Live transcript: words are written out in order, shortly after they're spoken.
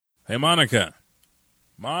Hey, Monica.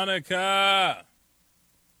 Monica.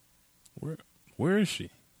 Where is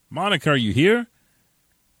she? Monica, are you here?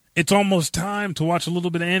 It's almost time to watch a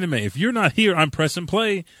little bit of anime. If you're not here, I'm pressing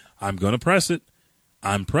play. I'm going to press it.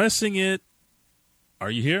 I'm pressing it. Are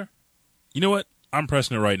you here? You know what? I'm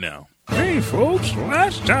pressing it right now. Hey, folks.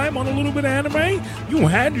 Last time on A Little Bit of Anime, you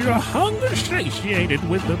had your hunger satiated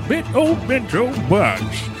with the bento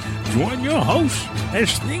bugs. Join your hosts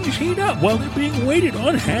as things heat up while they're being waited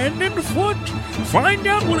on hand and foot. Find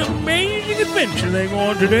out what amazing adventure they go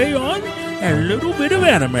on today on A Little Bit of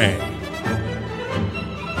Anime.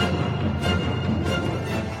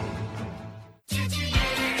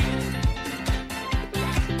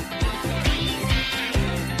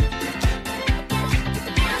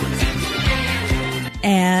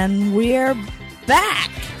 And we're back.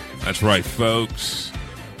 That's right, folks.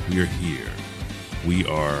 We're here. We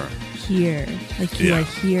are Here. Like you are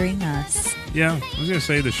hearing us. Yeah, I was going to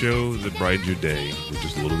say the show that brightens your day with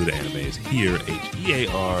just a little bit of anime is here,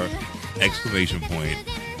 H-E-A-R, exclamation point.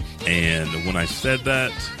 And when I said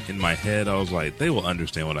that in my head, I was like, they will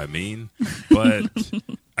understand what I mean. But,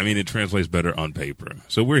 I mean, it translates better on paper.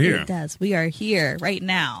 So we're here. It does. We are here right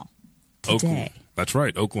now. Today. That's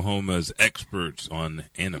right. Oklahoma's experts on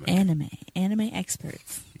anime. Anime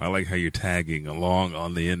experts. I like how you're tagging along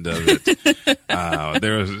on the end of it.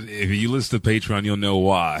 If you listen to Patreon, you'll know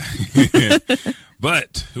why.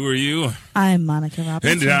 But who are you? I'm Monica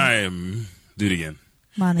Robinson. And I'm... Do it again.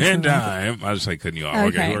 Monica and Robinson. I just like cutting you off.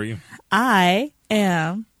 Okay. Who are you? I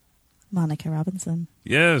am Monica Robinson.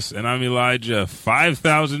 Yes, and I'm Elijah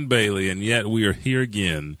 5000 Bailey, and yet we are here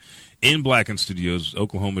again in Blacken Studios,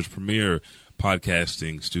 Oklahoma's premier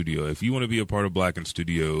podcasting studio. If you want to be a part of Blacken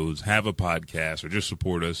Studios, have a podcast, or just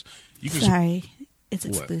support us, you can. Sorry, it's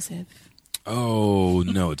exclusive. Oh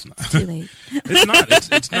no, it's not. Too late. It's not.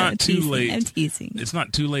 It's not too late. I'm teasing. It's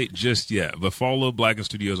not too late just yet. But follow Blacken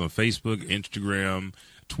Studios on Facebook, Instagram,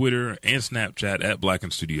 Twitter, and Snapchat at Blacken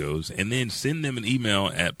Studios, and then send them an email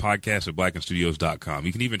at podcast@blackenstudios.com.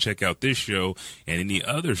 You can even check out this show and any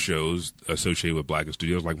other shows associated with Blacken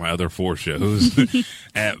Studios, like my other 4 shows,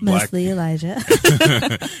 at Mostly Elijah.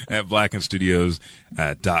 at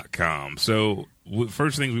blackenstudios.com. So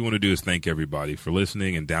first things we want to do is thank everybody for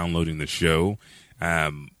listening and downloading the show.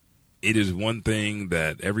 It is one thing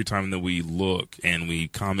that every time that we look and we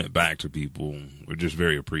comment back to people, we're just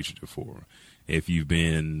very appreciative for. If you've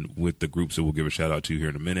been with the groups that we'll give a shout out to here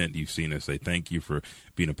in a minute, you've seen us say thank you for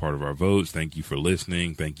being a part of our votes. Thank you for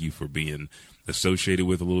listening. Thank you for being associated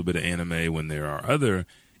with a little bit of anime when there are other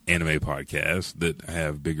anime podcasts that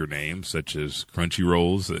have bigger names, such as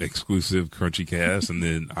Crunchyroll's exclusive Crunchy Cast, and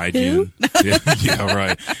then IGN. yeah,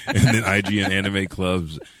 right. And then IGN Anime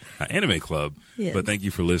Club's Anime Club. Yes. But thank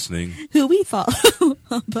you for listening. Who we follow. Both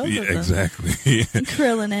of them. Exactly.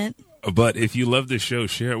 Krilling it. But if you love this show,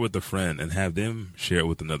 share it with a friend and have them share it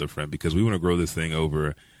with another friend, because we want to grow this thing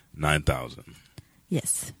over 9,000.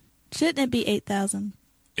 Yes. Shouldn't it be 8,000?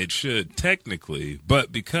 It should, technically.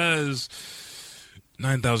 But because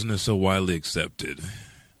 9,000 is so widely accepted,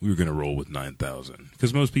 we were going to roll with 9,000.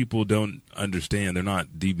 Because most people don't understand. They're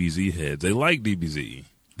not DBZ heads. They like DBZ,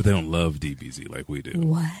 but they don't love DBZ like we do.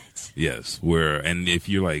 What? Yes. And if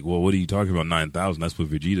you're like, well, what are you talking about, 9,000? That's what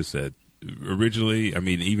Vegeta said. Originally, I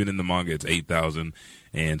mean, even in the manga, it's 8,000,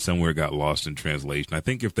 and somewhere it got lost in translation. I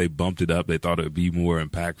think if they bumped it up, they thought it would be more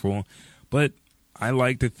impactful. But I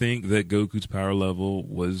like to think that Goku's power level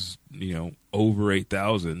was, over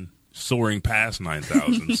 8,000, soaring past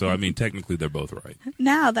 9,000. So, I mean, technically, they're both right.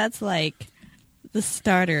 Now that's like the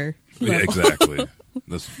starter level. Yeah, exactly.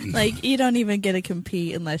 Like, you don't even get to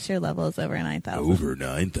compete unless your level is over 9,000. Over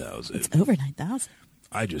 9,000. It's over 9,000.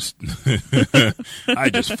 I just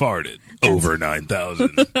farted. Over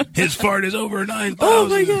 9,000. His fart is over 9,000. Oh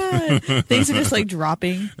my god! Things are just like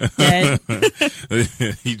dropping. Dead.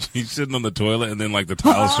 He's sitting on the toilet, and then like the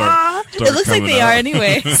tiles start it looks like they are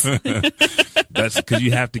anyways. That's because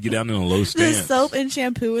you have to get down in a low stance. The soap and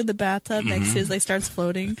shampoo in the bathtub next to his starts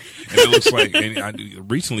floating. And it looks like.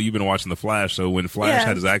 Recently, you've been watching The Flash, so when Flash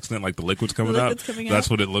had his accident, like the liquid's coming up. That's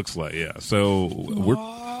what it looks like. Yeah. So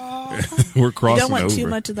we're crossing over. You don't want too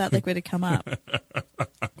much of that liquid to come up.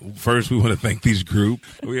 First, we want to thank these groups.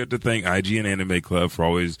 We have to thank IGN Anime Club for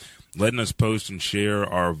always letting us post and share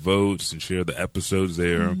our votes and share the episodes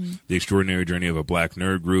there. Mm-hmm. The Extraordinary Journey of a Black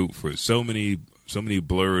Nerd Group for so many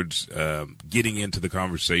blurs getting into the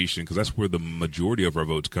conversation, because that's where the majority of our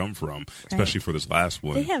votes come from, especially for this last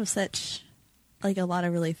one. They have such like a lot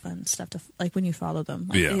of really fun stuff to like when you follow them.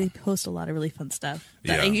 Like, Yeah. they post a lot lot of really fun stuff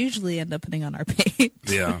that Yeah. I usually end up putting on our page.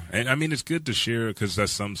 Yeah, and I mean it's good to share because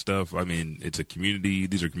that's some stuff. I mean, it's a community;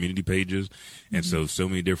 these are community pages, and so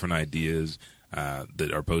many different ideas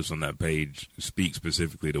that are posted on that page speak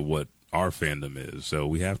specifically to what our fandom is. So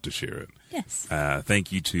we have to share it. Yes.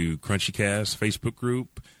 Thank you to CrunchyCast Facebook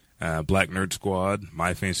group, Black Nerd Squad,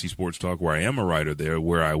 My Fantasy Sports Talk, where I am a writer there,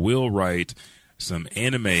 where I will write some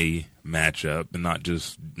anime matchup and not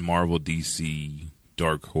just Marvel, DC,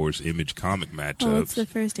 Dark Horse, Image comic matchups. Oh, what's the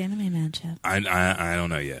first anime matchup? I don't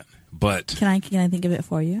know yet, but Can I think of it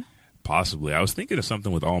for you? possibly. I was thinking of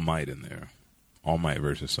something with All Might in there. All Might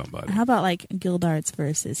versus somebody. How about like Gildarts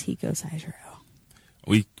versus Hiko Saijiro?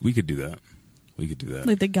 We could do that. We could do that.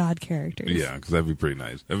 Like the god characters. Yeah, because that'd be pretty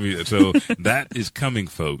nice. So that is coming,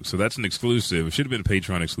 folks. So that's an exclusive. It should have been a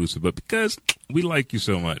Patreon exclusive, but because we like you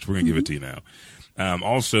so much, we're going to give it to you now.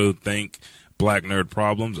 Also, thank Black Nerd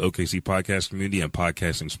Problems, OKC Podcast Community, and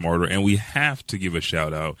Podcasting Smarter. And we have to give a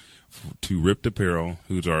shout out to Ripped Apparel,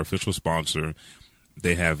 who's our official sponsor.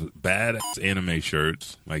 They have badass anime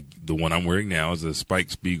shirts, like the one I'm wearing now is a Spike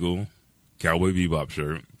Spiegel Cowboy Bebop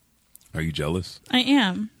shirt. Are you jealous? I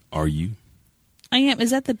am. Are you? I am.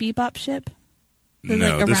 Is that the Bebop ship? The,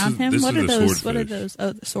 No, like this around is- him? this What is are the those? What are swordfish. those?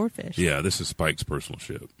 Oh, the swordfish. Yeah, this is Spike's personal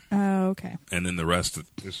ship. Oh, okay. And then the rest,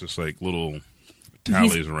 it's just like little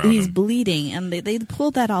tallies around He's him. bleeding, and they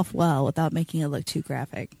pulled that off well without making it look too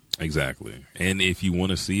graphic. Exactly. And if you want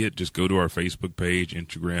to see it, just go to our Facebook page,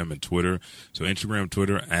 Instagram, and Twitter. So Instagram,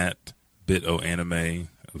 Twitter, at BitOAnime,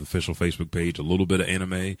 the official Facebook page, a little bit of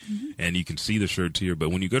anime, and you can see the shirts here. But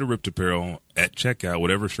when you go to Ripped Apparel, at checkout,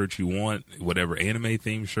 whatever shirt you want, whatever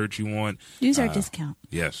anime-themed shirt you want. Use our discount.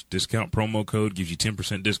 Yes, discount promo code gives you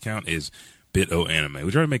 10% discount is BitOAnime.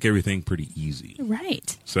 We try to make everything pretty easy.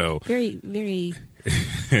 Right. So Very, very...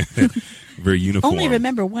 very uniform. Only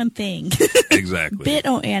remember one thing. Exactly.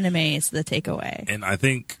 BitOAnime is the takeaway. And I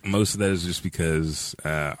think most of that is just because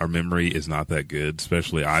our memory is not that good.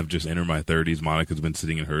 Especially, I've just entered my 30s. Monica's been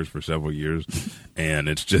sitting in hers for several years, and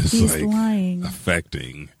it's just He's like lying.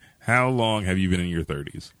 affecting. How long have you been in your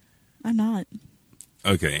 30s? I'm not.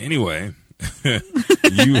 Okay. Anyway,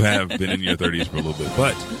 you have been in your 30s for a little bit,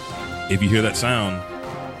 but if you hear that sound,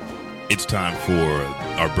 it's time for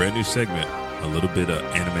our brand new segment, a little bit of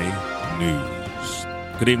anime news.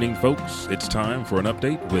 Good evening, folks. It's time for an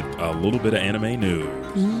update with a little bit of anime news.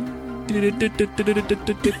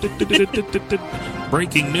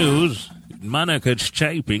 Breaking news. Monica's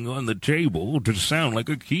typing on the table to sound like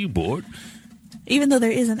a keyboard. Even though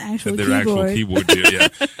there is an actual They're keyboard. actual keyboards here,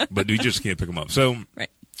 yeah. But we just can't pick them up. So, Right.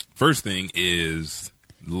 first thing is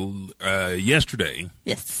yesterday,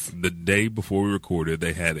 Yes. the day before we recorded,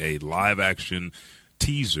 they had a live-action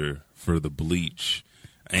teaser for the Bleach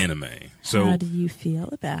anime. So How do you feel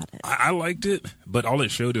about it? I liked it, but all it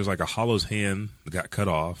showed was like a Hollow's hand that got cut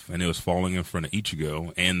off, and it was falling in front of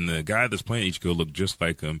Ichigo, and the guy that's playing Ichigo looked just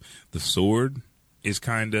like him. The sword is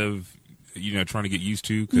kind of, trying to get used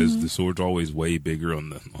to because the sword's always way bigger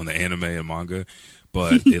on the anime and manga,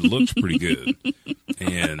 but it looks pretty good.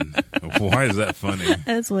 And why is that funny?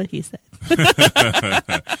 That's what he said.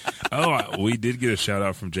 We did get a shout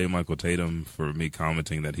out from J. Michael Tatum for me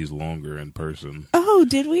commenting that he's longer in person. Oh,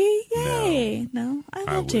 did we? Yay. No. I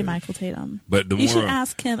I love J. wish. Michael Tatum. But the You should more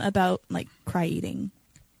ask him about, like, cry eating.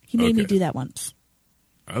 He made me Okay. do that once.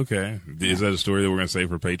 okay, is that a story that we're going to save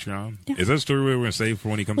for Patreon? Yeah. Is that a story we're going to save for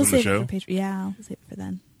when he comes We'll on the save show? it for Patreon. Yeah, we'll save it for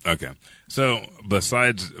then. Okay. So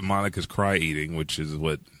besides Monica's cry eating, which is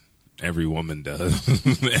what every woman does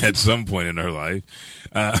at some point in her life,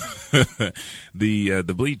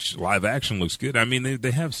 the Bleach live action looks good. I mean,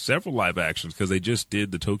 they have several live actions because they just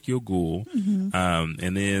did the Tokyo Ghoul,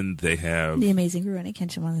 and then they have The Amazing Rurouni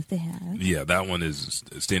Kenshin one that they have. yeah, that one is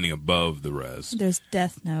standing above the rest. There's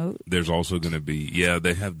Death Note. There's also going to be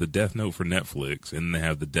they have the Death Note for Netflix, and they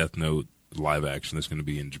have the Death Note live action that's going to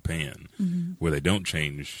be in Japan, where they don't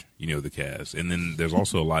change, the cast. And then there's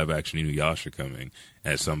also a live action Inuyasha coming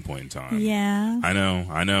at some point in time. Yeah. I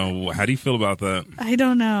know. How do you feel about that? I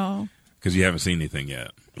don't know. Because you haven't seen anything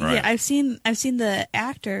yet, right? Yeah, I've seen the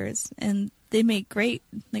actors, and they make great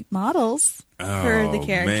models for the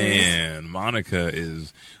characters. Man, Monica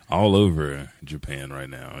is all over Japan right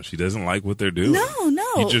now. She doesn't like what they're doing.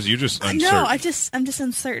 No. You're just uncertain. No, I'm just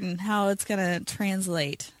uncertain how it's gonna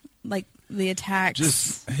translate, like the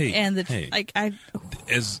attacks Hey, and the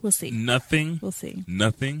As we'll see. Nothing We'll see.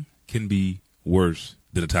 Nothing can be worse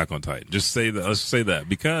than Attack on Titan? Just say that. Let's say that,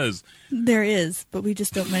 because there is, but we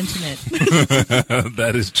just don't mention it.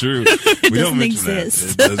 that is true. It We don't doesn't mention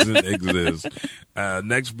exist. that. It doesn't exist.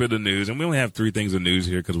 Next bit of news, and we only have 3 things of news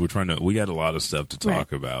here because we got a lot of stuff to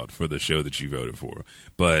talk about for the show that you voted for.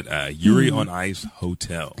 But Yuri on Ice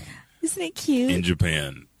Hotel. Isn't it cute? In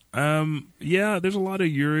Japan. Yeah, there's a lot of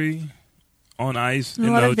Yuri on Ice And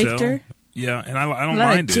in a lot the of hotel. Victor. Yeah, and I A don't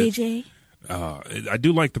lot mind of it. JJ. I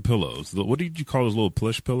do like the pillows. What did you call those little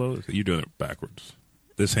plush pillows? You're doing it backwards.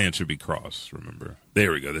 This hand should be crossed, remember?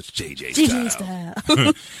 There we go. That's JJ style.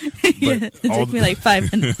 Yeah, it took me like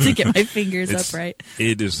 5 minutes to get my fingers upright.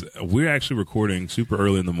 It is. We're actually recording super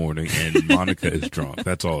early in the morning, and Monica is drunk.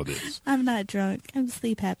 That's all it is. I'm not drunk. I'm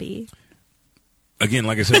sleep happy. Again,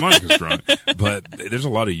 like I said, Monica's drunk, but there's a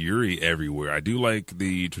lot of Yuri everywhere. I do like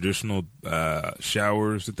the traditional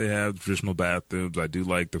showers that they have, traditional bathrooms. I do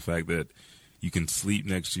like the fact that you can sleep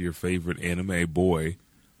next to your favorite anime boy.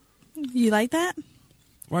 You like that?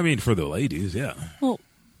 Well, I mean, for the ladies, yeah. Well,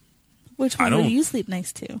 which one would you sleep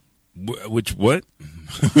next to? Which what?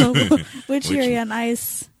 Which Yuri on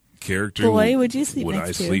Ice character boy would you sleep would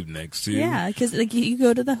next to? I sleep next to? Yeah, because like you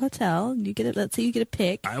go to the hotel and you get let's say you get a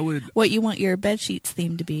pick. I would. What you want your bed sheets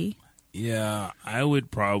theme to be? Yeah, I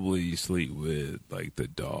would probably sleep with like the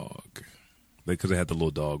dog, because I had the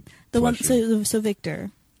little dog. The plushie. one, so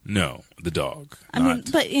Victor. No, the dog. I mean,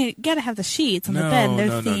 but you gotta have the sheets on the bed. And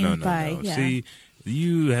they're themed by. Yeah. See,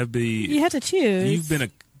 you have You have to choose. You've been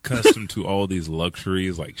accustomed to all these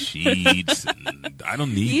luxuries like sheets, and I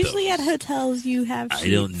don't need. Usually those. at hotels you have sheets. I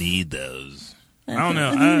don't need those. I don't know.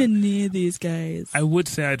 I don't even need these guys. I would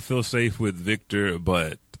say I'd feel safe with Victor,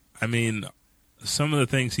 but I mean, some of the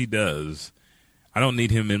things he does, I don't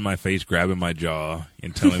need him in my face grabbing my jaw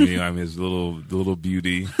and telling me I'm his little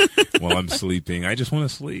beauty while I'm sleeping. I just want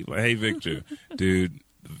to sleep. Like, hey, Victor, dude,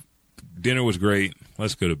 dinner was great.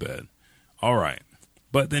 Let's go to bed. All right.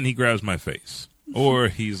 But then he grabs my face. Or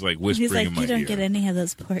he's like whispering he's like, in my ear. You don't ear. get any of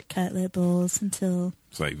those pork cutlet bowls until...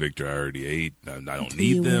 It's like, Victor, I already ate. I don't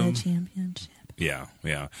need you them. win a championship. Yeah.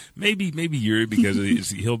 Maybe Yuri, because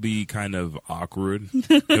he'll be kind of awkward.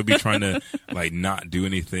 He'll be trying to like not do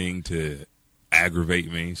anything to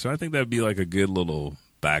aggravate me. So I think that'd be like a good little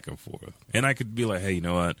back and forth. And I could be like, hey, you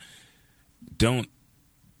know what? Don't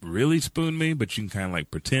really spoon me, but you can kind of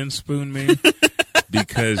like pretend spoon me.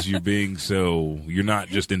 Because you're not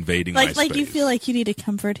just invading my space. Like you feel like you need to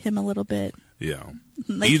comfort him a little bit. Yeah.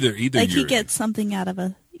 Like, either like Yuri. he gets something out of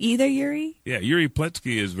either Yuri. Yeah, Yuri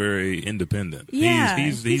Pletsky is very independent. Yeah,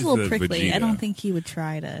 he's a little the prickly. Vegeta. I don't think he would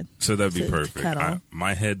try to. So that'd be perfect. Cuddle.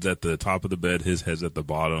 My head's at the top of the bed. His head's at the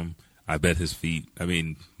bottom. I bet his feet. I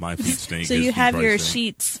mean, my feet stink. So you have your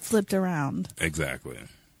sheets flipped around. Exactly.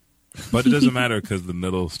 But it doesn't matter because the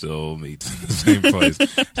middle still meets in the same place.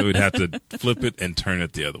 So we'd have to flip it and turn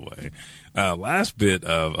it the other way. Last bit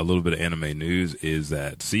of a little bit of anime news is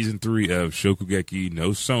that Season 3 of Shokugeki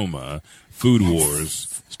no Soma, Food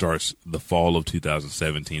Wars, starts the fall of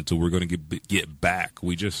 2017. So we're going to get back.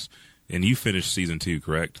 And you finished Season 2,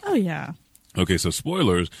 correct? Oh, yeah. Okay, so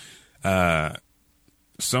spoilers.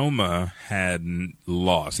 Soma had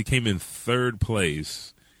lost. He came in 3rd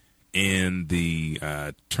place in the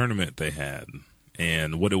tournament they had.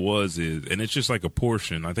 And what it was is, and it's just like a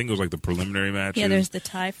portion. I think it was like the preliminary matches. Yeah, there's the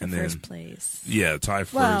tie for first place. Yeah, tie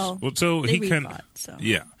first. Well, so they he can. So.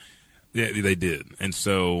 Yeah, they did, and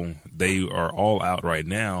so they are all out right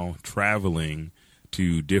now, traveling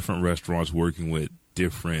to different restaurants, working with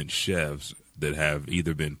different chefs that have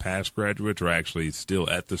either been past graduates or actually still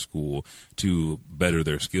at the school to better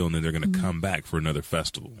their skill, and then they're going to come back for another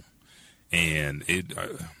festival. And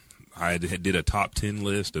I did a top 10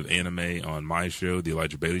 list of anime on my show, The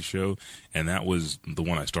Elijah Bailey Show, and that was the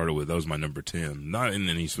one I started with. That was my number 10. Not in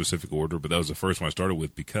any specific order, but that was the first one I started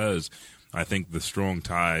with because I think the strong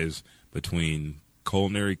ties between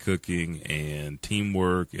culinary cooking and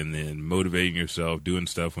teamwork and then motivating yourself, doing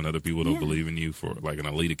stuff when other people don't believe in you for like an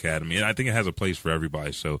elite academy. And I think it has a place for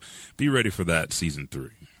everybody. So be ready for that Season 3.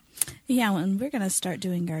 Yeah, and we're going to start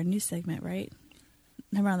doing our new segment, right?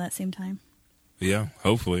 Around that same time. Yeah,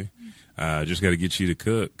 hopefully. Just got to get you to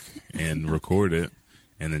cook and record it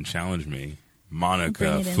and then challenge me.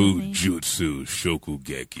 Monica Fujutsu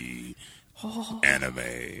Shokugeki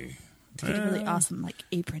anime. To get a really awesome like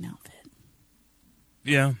apron outfit.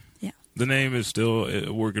 Yeah. Yeah. The name is still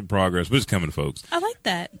a work in progress, but it's coming, folks. I like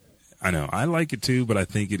that. I know. I like it too, but I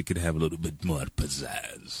think it could have a little bit more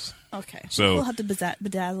pizzazz. Okay. So we'll have to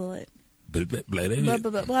bedazzle it. We'll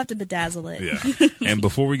have to bedazzle it. Yeah. And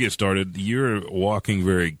before we get started, you're walking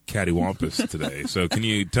very cattywampus today. So can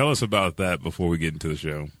you tell us about that before we get into the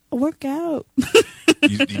show? A workout.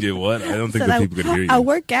 You did what? I don't think the people could hear you. I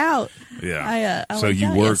work out. Yeah. I so worked you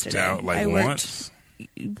out worked yesterday. out like once?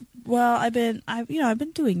 Well, I've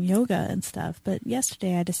been doing yoga and stuff, but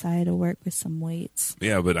yesterday I decided to work with some weights.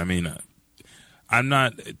 Yeah, but I mean, I'm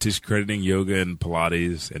not discrediting yoga and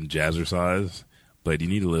Pilates and jazzercise, but you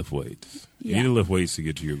need to lift weights. You need to lift weights to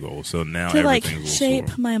get to your goal. So now to everything's shape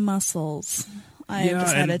sore. my muscles. I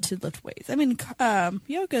decided to lift weights. I mean,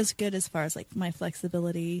 yoga is good as far as like my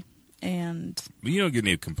flexibility. And you don't get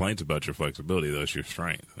any complaints about your flexibility, though. It's your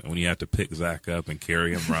strength. When you have to pick Zach up and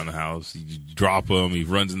carry him around the house, you drop him, he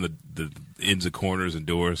runs in the ends of corners and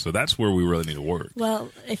doors. So that's where we really need to work. Well,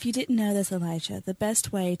 if you didn't know this, Elijah, the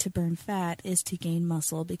best way to burn fat is to gain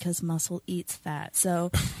muscle because muscle eats fat. So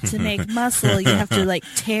to make muscle, you have to like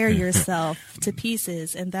tear yourself to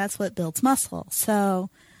pieces, and that's what builds muscle. So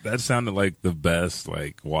that sounded like the best,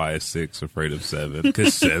 like, why is 6 afraid of 7?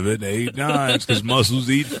 Because 7, 8, 9, because muscles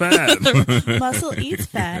eat fat. Muscle eats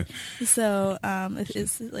fat. So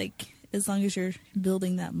it's like, as long as you're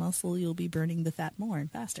building that muscle, you'll be burning the fat more and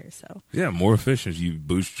faster. So yeah, more efficient. You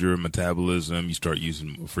boost your metabolism. You start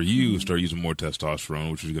using more testosterone,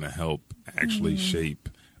 which is going to help actually shape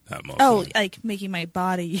that muscle. Oh, like making my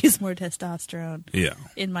body use more testosterone. Yeah.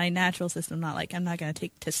 In my natural system, I'm not going to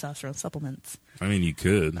take testosterone supplements. I mean, you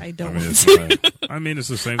could. I don't. It's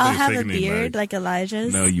the same thing. I'll have a beard like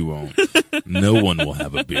Elijah's. No, you won't. No one will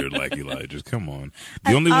have a beard like Elijah's. Come on.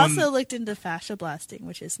 I also looked into fascia blasting,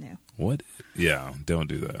 which is new. What? Yeah, don't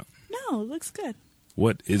do that. No, it looks good.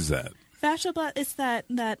 What is that? Fascia blast. It's that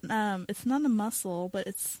it's not a muscle, but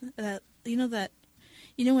it's that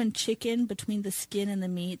when chicken between the skin and the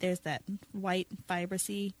meat, there's that white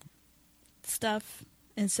fibrous-y stuff.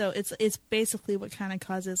 And so it's basically what kind of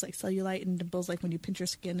causes like cellulite and dimples, like when you pinch your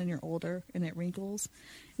skin and you're older and it wrinkles.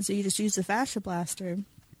 And so you just use the fascia blaster,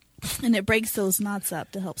 and it breaks those knots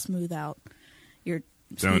up to help smooth out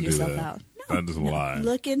yourself out. That is a lie.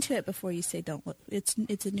 Look into it before you say don't look. It's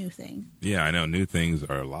a new thing. Yeah, I know. New things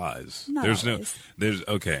are lies. Not always.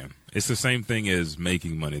 Okay. It's the same thing as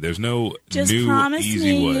making money. There's no Just new promise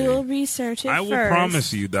easy me way. you'll research it I will first.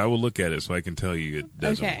 promise you that I will look at it so I can tell you it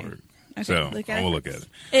doesn't work. Okay, so I will look at it.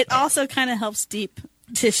 It also kind of helps deep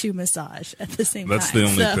tissue massage at the same That's time. the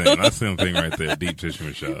only thing. That's the only thing right there. Deep tissue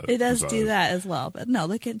massage. It does do that as well, but no,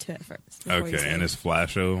 look into it first. Okay, and it's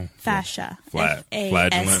fascia.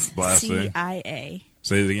 Flagellant blasting. F-A-S-C-I-A.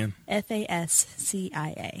 Say it again.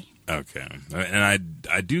 F-A-S-C-I-A. Okay, and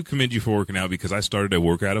I do commend you for working out because I started a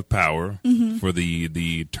workout of power for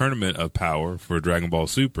the tournament of power for Dragon Ball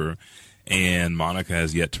Super. And Monica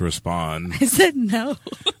has yet to respond. I said no.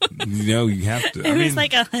 No, you have to. It was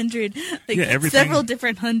like 100, several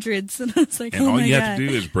different hundreds, and I was like, and oh all my you God. have to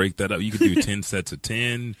do is break that up. You could do 10 sets of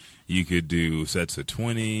 10. You could do sets of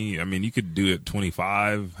 20. I mean, you could do it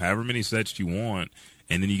 25, however many sets you want.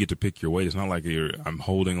 And then you get to pick your weight. It's not like I'm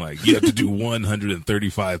holding you have to do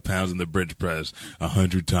 135 pounds in the bench press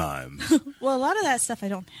 100 times. Well, a lot of that stuff I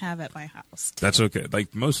don't have at my house. That's okay.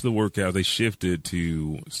 Like most of the workouts, they shifted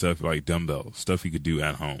to stuff like dumbbells, stuff you could do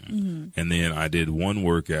at home. Mm-hmm. And then I did one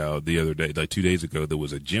workout the other day, like 2 days ago, that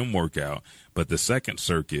was a gym workout. But the second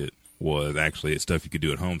circuit was actually stuff you could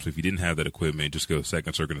do at home. So if you didn't have that equipment, just go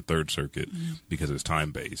second circuit and third circuit because it's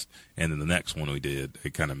time based. And then the next one we did,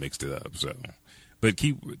 it kind of mixed it up. So. But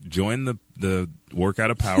join the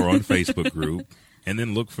Workout of Power on Facebook group, and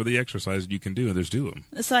then look for the exercises you can do, and just do them.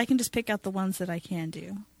 So I can just pick out the ones that I can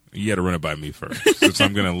do. You got to run it by me first, since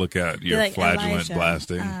I'm going to look at your flagellant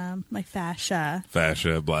blasting, my fascia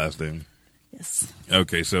blasting. Yes.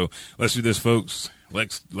 Okay, so let's do this, folks.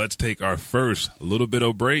 Let's take our first little bit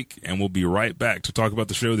of break, and we'll be right back to talk about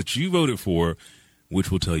the show that you voted for,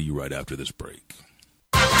 which we'll tell you right after this break.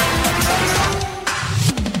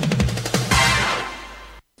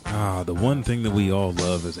 The one thing that we all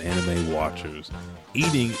love as anime watchers,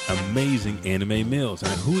 eating amazing anime meals.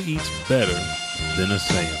 And who eats better than a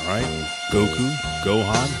Saiyan, right? Goku,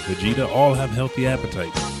 Gohan, Vegeta all have healthy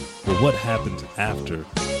appetites. But what happens after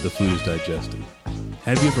the food is digested?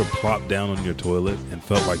 Have you ever plopped down on your toilet and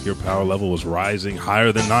felt like your power level was rising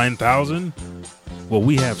higher than 9,000? Well,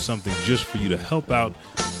 we have something just for you to help out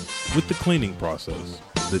with the cleaning process.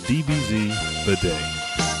 The DBZ Bidet.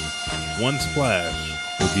 One splash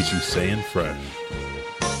will get you Saiyan fresh.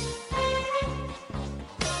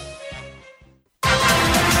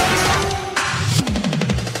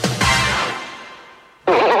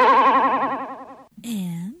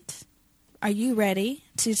 And are you ready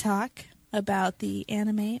to talk about the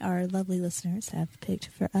anime our lovely listeners have picked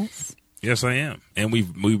for us? Yes, I am. And we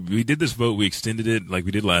did this vote. We extended it like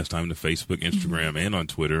we did last time to Facebook, Instagram, and on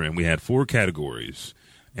Twitter. And we had 4 categories.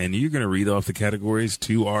 and you're going to read off the categories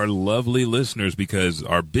to our lovely listeners, because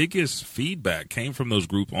our biggest feedback came from those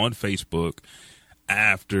groups on Facebook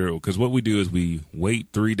because what we do is we wait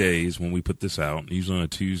 3 days when we put this out, usually on a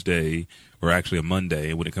Tuesday or actually a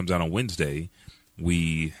Monday. When it comes out on Wednesday,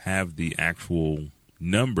 we have the actual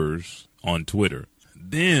numbers on Twitter.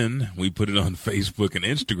 Then we put it on Facebook and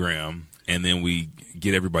Instagram, and then we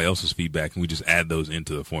get everybody else's feedback, and we just add those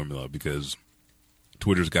into the formula because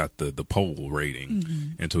Twitter's got the poll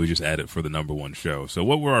rating, and so we just add it for the number one show. So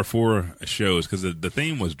what were our 4 shows? Because the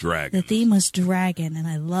theme was dragon. The theme was dragon, and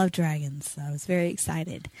I love dragons, so I was very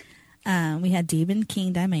excited. We had Demon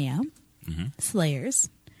King Daimeo, Slayers,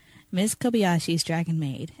 Ms. Kobayashi's Dragon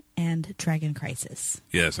Maid, and Dragon Crisis.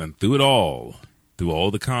 Yes, and through all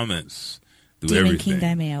the comments, through Demon everything,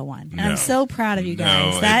 King Daimeo won. And No. I'm so proud of you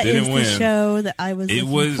guys. No, That it is didn't the win. show that I was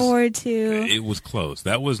looking forward to. It was close.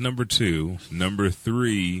 That was number 2. Number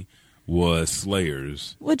 3 was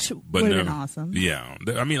Slayers. Which would have been awesome. Yeah.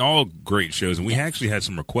 I mean, all great shows. And we actually had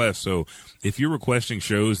some requests. So if you're requesting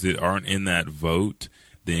shows that aren't in that vote,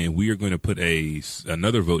 then we are going to put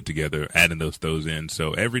another vote together, adding those in.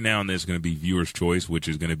 So every now and then it's going to be viewer's choice, which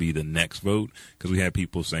is going to be the next vote, because we had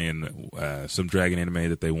people saying some dragon anime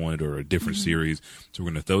that they wanted or a different series. So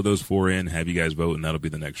we're going to throw those 4 in, have you guys vote, and that'll be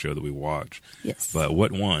the next show that we watch. Yes. But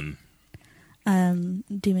what won? Demon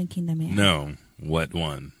King Daimeo. No. What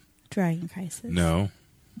won? Dragon Crisis. No.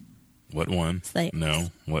 What won? Slayers.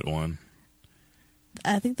 No. What won?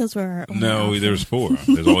 I think those were our only No, options. there's 4.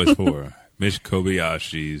 There's always 4. Miss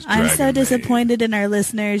Kobayashi's Dragon I'm so Maid. disappointed in our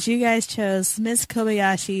listeners. You guys chose Miss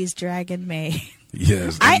Kobayashi's Dragon Maid.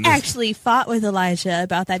 Yes. I and this- actually fought with Elijah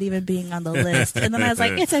about that even being on the list. And then I was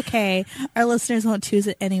like, it's okay. Our listeners won't choose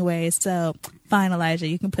it anyway. So fine, Elijah,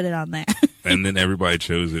 you can put it on there. And then everybody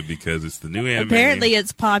chose it because it's the new anime. Apparently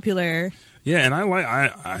it's popular. Yeah, and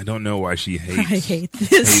I don't know why she hates I hate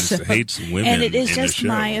this show. hates women. And it is in just the show.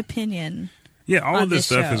 my opinion. Yeah, all on of this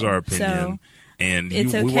this stuff is show. our opinion. So, and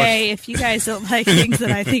It's we okay watched- if you guys don't like things that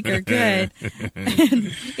I think are good.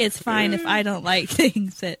 And it's fine if I don't like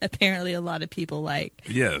things that apparently a lot of people like.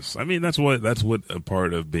 Yes, I mean that's what a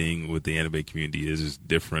part of being with the anime community is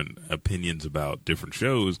different opinions about different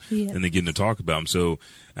shows, Yes. and then getting to talk about them. So,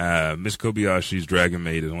 Miss Kobayashi's Dragon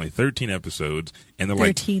Maid is only 13 episodes, and they're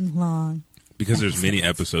like 13 long. because there's many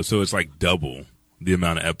episodes, so it's like double the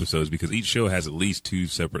amount of episodes because each show has at least 2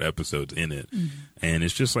 separate episodes in it, and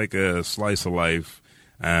it's just like a slice of life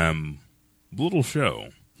little show.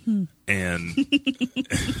 And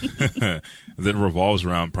that revolves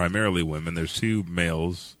around primarily women. There's 2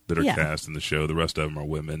 males that are cast in the show. The rest of them are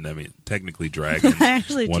women. I mean, technically dragons. I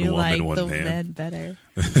actually one do woman, like one the man. men better.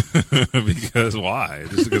 Because why?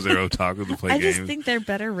 Just because they're otaku to play I games? just think they're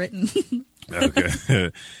better written.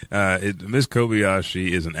 Okay. Miss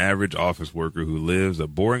Kobayashi is an average office worker who lives a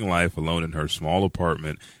boring life alone in her small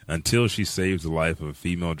apartment until she saves the life of a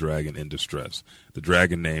female dragon in distress. The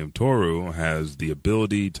dragon named Toru has the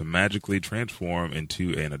ability to magically transform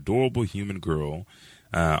into an adorable human girl,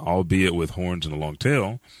 albeit with horns and a long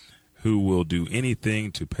tail, who will do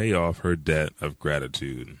anything to pay off her debt of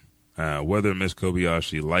gratitude, whether Miss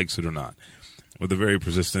Kobayashi likes it or not. With a very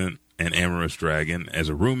persistent and amorous dragon as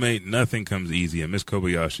a roommate, nothing comes easy, and Miss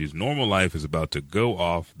Kobayashi's normal life is about to go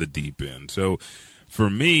off the deep end. So for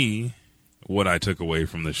me, what I took away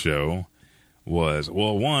from the show was,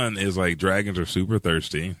 well, one is like dragons are super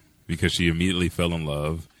thirsty because she immediately fell in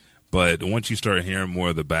love. But once you start hearing more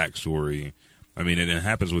of the backstory, I mean, it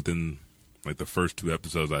happens within like the first 2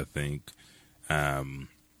 episodes, I think.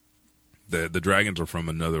 The dragons are from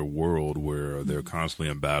another world where they're constantly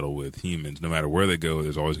in battle with humans. No matter where they go,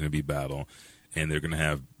 there's always going to be battle. And they're going to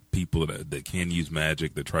have people that can use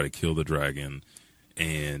magic that try to kill the dragon.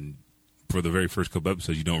 And for the very first couple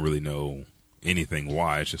episodes, you don't really know anything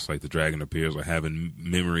why. It's just like the dragon appears like having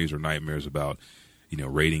memories or nightmares about,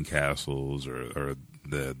 raiding castles or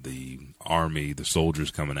the army, the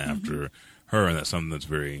soldiers coming after her. And that's something that's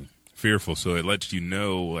very fearful. So it lets you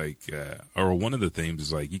know, or one of the themes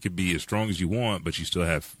is like you could be as strong as you want, but you still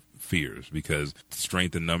have fears because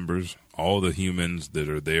strength in numbers. All the humans that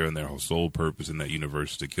are there and their whole sole purpose in that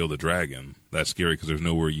universe is to kill the dragon. That's scary because there's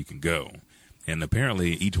nowhere you can go. And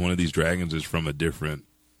apparently each one of these dragons is from a different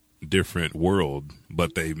world,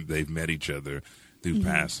 but they've met each other through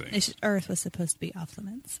passing. Earth was supposed to be off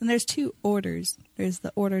limits. And there's 2 orders. There's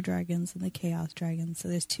the Order dragons and the Chaos dragons. So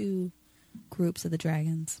there's 2 groups of the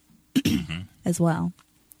dragons as well.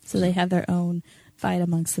 So they have their own fight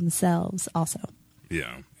amongst themselves also.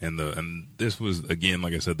 Yeah. And this was, again,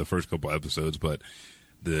 like I said, the first couple episodes, but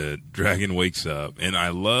the dragon wakes up, and I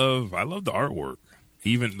love the artwork.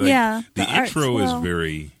 Even the intro is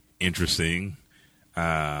very interesting.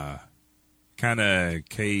 kind of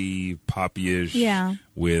K-poppy-ish,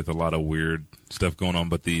 with a lot of weird stuff going on.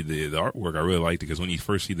 But the artwork, I really liked it because when you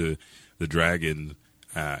first see the dragon,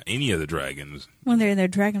 any of the dragons, when they're in their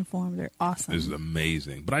dragon form, they're awesome. It's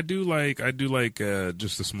amazing. But I do like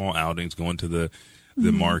just the small outings, going to the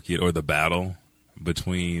market or the battle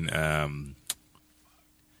between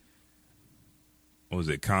what was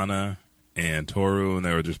it, Kana and Toru, and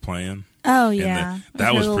they were just playing. Oh yeah,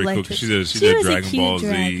 that was pretty cool. She did Dragon Ball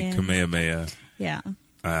Z Kamehameha. Yeah.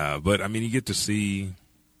 But I mean, you get to see.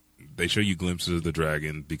 They show you glimpses of the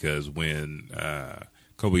dragon because when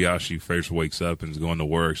Kobayashi first wakes up and is going to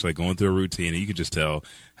work, she's like going through a routine, and you can just tell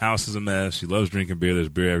house is a mess. She loves drinking beer. There's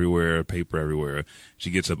beer everywhere, paper everywhere.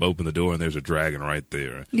 She gets up, open the door, and there's a dragon right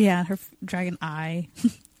there. Yeah, her dragon eye.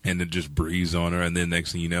 And it just breathes on her, and then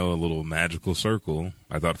next thing you know, a little magical circle.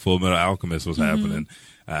 I thought Full Metal Alchemist was happening.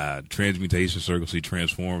 Transmutation circle. She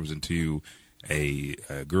transforms into a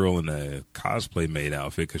girl in a cosplay Maid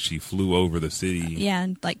outfit because she flew over the city. Yeah,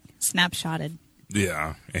 and like snapshotted.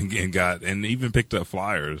 Yeah, and even picked up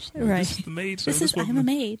flyers. Right. This is the Maid. I'm a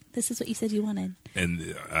maid. This is what you said you wanted.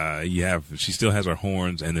 And she still has her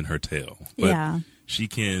horns and then her tail. But she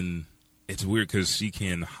can. It's weird because she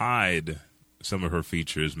can hide some of her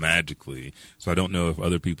features magically. So I don't know if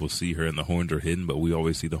other people see her and the horns are hidden, but we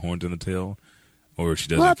always see the horns and the tail. Or she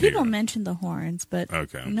doesn't care. People mention the horns, but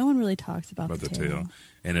no one really talks about the tail.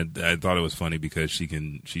 And I thought it was funny because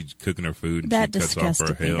she's cooking her food and that she cuts off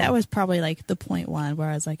her tail. That was probably like the point one where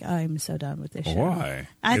I was like, I'm so done with this show. Why?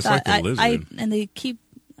 It's like a lizard. And they keep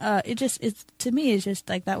to me it's just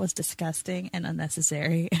like that was disgusting and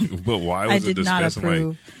unnecessary. But why was it disgusting? Not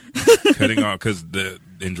approve. Like cutting off because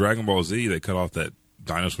in Dragon Ball Z they cut off that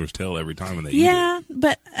dinosaur's tail every time when they eat it.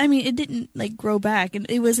 But I mean it didn't like grow back, and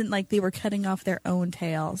it wasn't like they were cutting off their own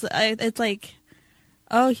tails. It's like,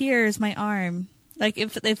 oh, here's my arm. Like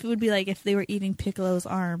if it would be like if they were eating Piccolo's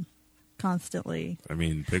arm constantly. I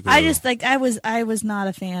mean, Piccolo. I just like I was not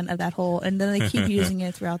a fan of that whole, and then they keep using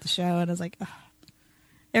it throughout the show, and I was like, ugh.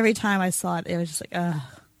 Every time I saw it, it was just like, ugh.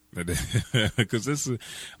 Because this is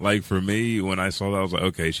like for me when I saw that, I was like,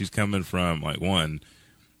 okay, she's coming from like one.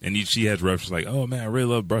 And she has references like, oh, man, I really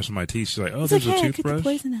love brushing my teeth. She's like, oh, there's a toothbrush. Get the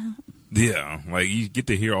poison out. Yeah. Like, you get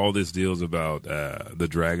to hear all these deals about the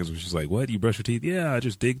dragons, where she's like, what? You brush your teeth? Yeah, I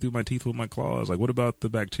just dig through my teeth with my claws. Like, what about the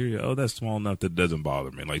bacteria? Oh, that's small enough that it doesn't bother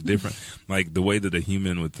me. Like, different. Like, the way that a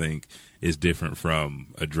human would think is different from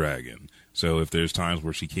a dragon. So if there's times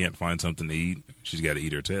where she can't find something to eat, she's got to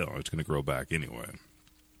eat her tail. It's going to grow back anyway.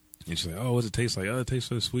 And she's like, oh, what does it taste like? Oh, it tastes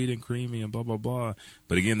so sweet and creamy and blah, blah, blah.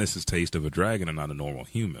 But again, this is taste of a dragon and not a normal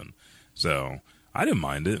human. So I didn't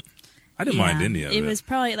mind it. I didn't mind any of it. It was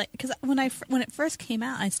probably like, because when it first came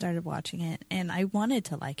out, I started watching it and I wanted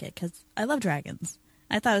to like it because I love dragons.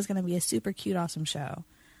 I thought it was going to be a super cute, awesome show.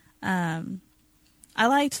 I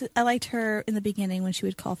liked her in the beginning when she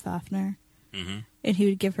would call Fafnir. Mm-hmm. And he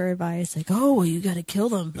would give her advice like, "Oh, well, you got to kill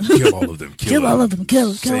them. Kill all of them. Kill all of them.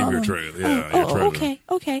 Kill Save all your of them." trail. Yeah.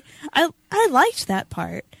 Okay. I liked that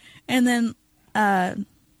part, and then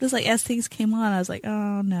just like as things came on, I was like,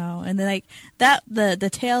 "Oh no!" And then like that the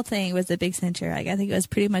tail thing was the big censure. Like I think it was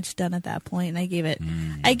pretty much done at that point, and I gave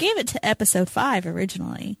it to episode 5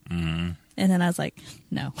 originally, and then I was like,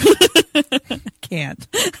 "No, I can't."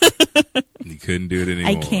 You couldn't do it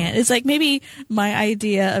anymore. I can't. It's like maybe my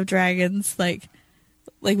idea of dragons like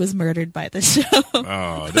was murdered by the show.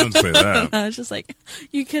 Oh, don't say that. I was just like,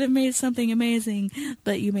 you could have made something amazing,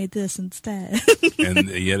 but you made this instead. And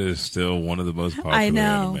yet it's still one of the most popular I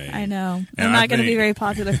know. And I'm not going to be very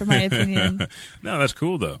popular for my opinion. No, that's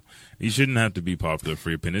cool though. You shouldn't have to be popular for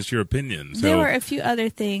your opinion. It's your opinion. So, there were a few other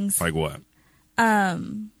things. Like what?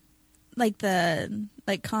 Like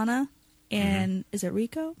Kana and is it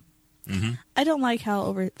Rico? Mm-hmm. I don't like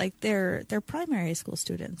how they're primary school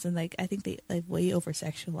students, and like I think they way over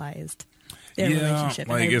sexualized their relationship.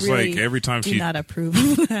 Like and it's really like every time do not approve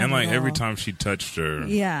of that and like at every all. time she touched her,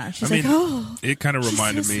 she's like, oh, it kind of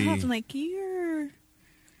reminded me. I'm like, you're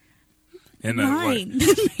and mine,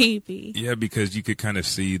 maybe. Yeah, because you could kind of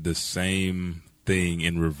see the same thing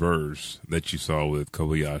in reverse that you saw with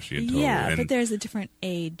Kobayashi and Toru. Yeah, but there's a different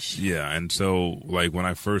age. Yeah, and so like when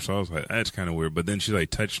I first saw it, I was like, that's kind of weird. But then she's like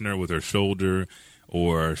touching her with her shoulder,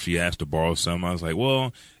 or she asked to borrow some. I was like,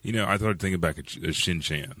 well, I started thinking back at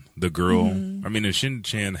Shin-chan, the girl. Mm-hmm. I mean,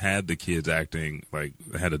 Shin-chan had the kids acting like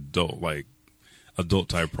had adult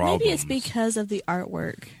type problems. Maybe it's because of the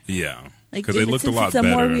artwork. Yeah. Because they looked a lot better.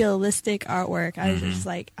 It's a more realistic artwork. I was just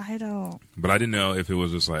like, I don't. But I didn't know if it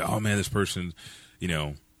was just like, oh man, this person,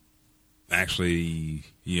 actually,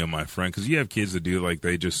 my friend, because you have kids that do like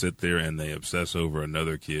they just sit there and they obsess over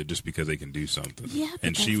another kid just because they can do something. Yeah, but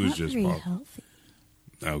and that's she was not just very healthy.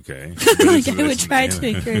 Okay. Like I would try to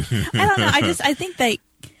encourage. I don't know. I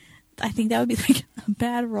think that would be like a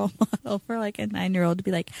bad role model for like a 9-year-old to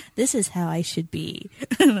be like, this is how I should be.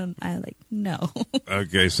 And I'm like, no.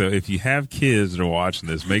 Okay, so if you have kids that are watching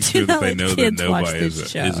this, make sure that they know that nobody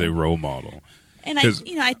is a role model. And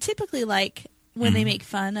I typically like when they make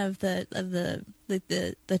fun of the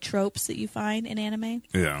tropes that you find in anime.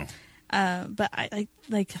 Yeah. But I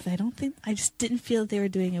just didn't feel they were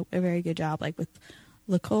doing a very good job, like with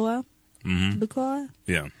Lukoa. Lukoa?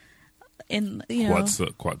 Yeah. And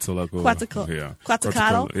Quetzalcoatl. Yeah.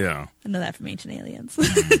 Quetzalcoatl. Yeah. I know that from Ancient Aliens.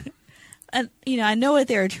 And I know what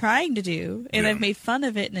they were trying to do, and I've made fun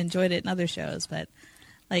of it and enjoyed it in other shows, but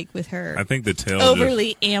like with her, I think the tail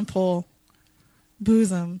overly ample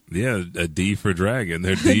bosom. Yeah, a D for dragon.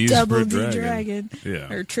 They're D's double for D dragon.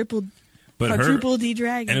 Yeah, or triple. But triple D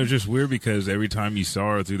dragon. And it was just weird because every time you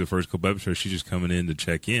saw her through the first couple episodes, she's just coming in to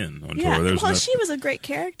check in on tour. Well, she was a great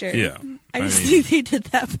character. Yeah. I just think they did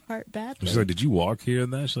that part badly. She's like, did you walk here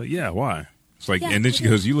and that? She's like, yeah, why? It's like, and then she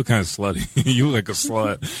goes, you look kind of slutty. You look like a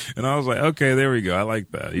slut. And I was like, okay, there we go. I like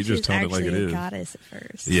that. You just told it like it is. She's a goddess at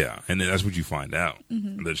first. Yeah, and then that's what you find out,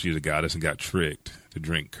 that she's a goddess and got tricked to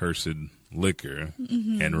drink cursed liquor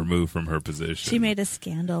and removed from her position. She made a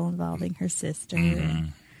scandal involving her sister.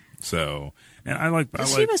 So, and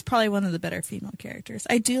she was probably one of the better female characters.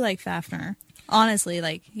 I do like Fafner. Honestly,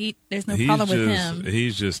 like there's no problem with him.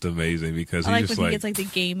 He's just amazing because I he's just when he gets like the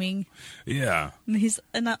gaming. Yeah,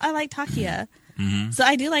 and I like Takia. So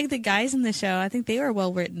I do like the guys in the show. I think they were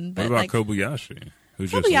well written. But what about Kobayashi?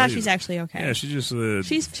 Kobayashi's actually okay. Yeah, she's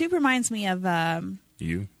just she reminds me of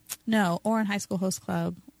you. No, Orin High School Host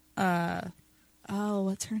Club.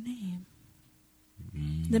 What's her name?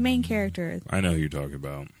 The main character. I know who you're talking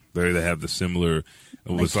about. They have the similar,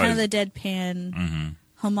 kind of the deadpan,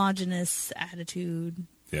 homogenous attitude.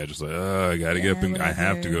 Yeah, just like, I got to get up and I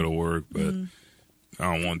have to go to work, but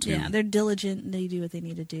I don't want to. Yeah, they're diligent and they do what they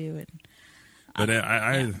need to do. But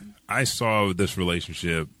I saw this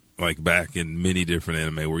relationship like back in many different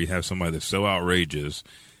anime where you have somebody that's so outrageous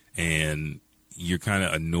and you're kind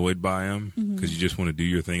of annoyed by him because you just want to do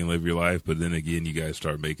your thing and live your life. But then again, you guys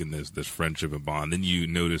start making this friendship and bond. Then you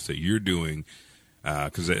notice that you're doing.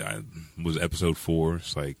 Because it was episode 4.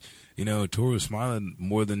 It's like, Tora was smiling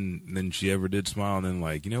more than she ever did smile. And then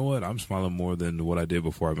like, you know what? I'm smiling more than what I did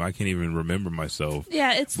before. I can't even remember myself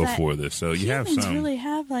before this. So you have some. really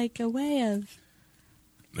have like a way of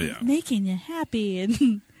making you happy.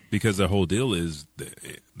 And because the whole deal is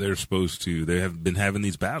they're supposed to, they have been having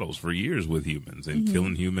these battles for years with humans and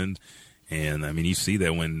killing humans. And, I mean, you see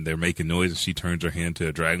that when they're making noise and she turns her hand to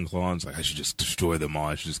a dragon claw and it's like, I should just destroy them all.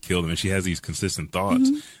 I should just kill them. And she has these consistent thoughts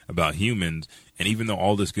about humans. And even though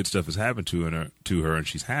all this good stuff has happened to her and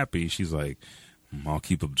she's happy, she's like, I'll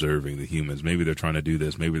keep observing the humans. Maybe they're trying to do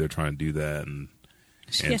this. Maybe they're trying to do that. And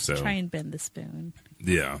she has to try and bend the spoon.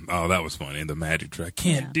 Yeah. Oh, that was funny. And the magic trick. I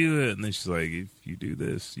can't do it. And then she's like, if you do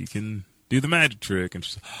this, you can do the magic trick. And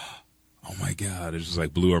she's like, oh my God, it just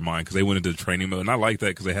like blew our mind because they went into the training mode. And I like that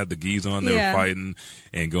because they had the geese on. They were fighting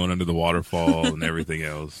and going under the waterfall and everything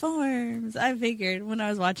else. Forms. I figured when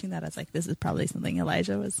I was watching that, I was like, this is probably something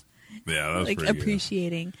Elijah was like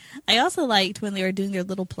appreciating. Good. I also liked when they were doing their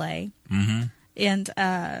little play. And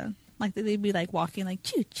like they'd be like walking like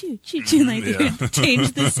choo, choo, choo, choo. Like they would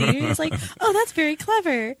change the scenery. It's like, oh, that's very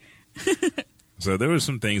clever. So there were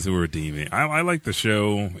some things that were redeeming. I like the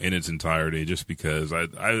show in its entirety just because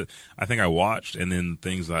I think I watched and then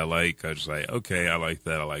things that I like, I just like, okay, I like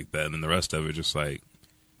that. And then the rest of it just like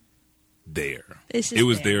there. It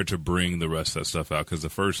was there to bring the rest of that stuff out because the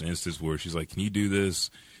first instance where she's like, can you do this?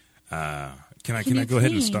 Can I go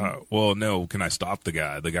ahead and stop? Well, no, can I stop the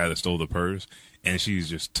guy that stole the purse? And she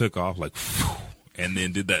just took off like, and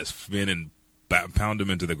then did that spin and pound him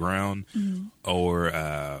into the ground. Or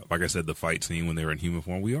like I said, the fight scene when they were in human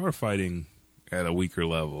form, we are fighting at a weaker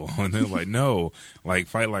level. And they're like, no, like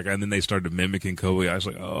fight like, and then they started mimicking Kobe. I was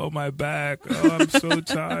like, oh, my back. Oh, I'm so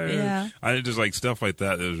tired. I just like stuff like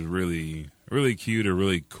that. That was really, really cute or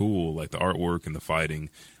really cool. Like the artwork and the fighting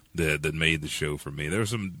that made the show for me. There was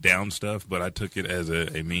some down stuff, but I took it as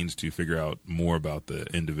a means to figure out more about the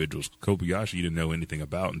individuals. Kobayashi you didn't know anything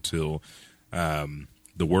about until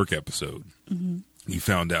the work episode. You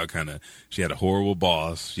found out kind of she had a horrible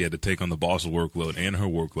boss. She had to take on the boss's workload and her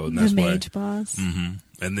workload. And that's the mage boss.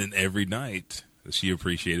 And then every night she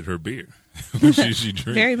appreciated her beer. She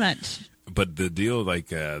drank. Very much. But the deal, like,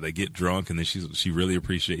 they get drunk, and then she really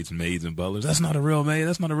appreciates maids and butlers. That's not a real maid.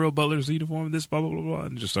 That's not a real butler's uniform. This blah blah blah blah,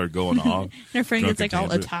 and just start going off. Her friend gets like all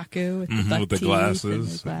otaku with the, with the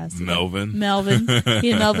glasses. Melvin.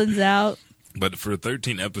 He and Melvin's out. But for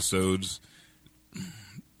 13 episodes,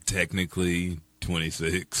 technically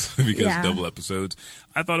 26 because double episodes.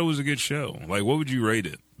 I thought it was a good show. Like, what would you rate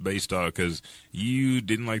it based on? Because you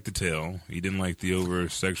didn't like the tale, you didn't like the over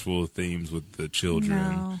sexual themes with the children.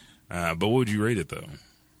 No. But what would you rate it, though?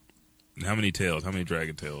 How many tails? How many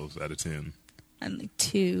dragon tails out of 10? I'm like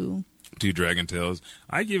 2. 2 dragon tails.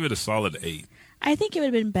 I give it a solid 8. I think it would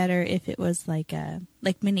have been better if it was like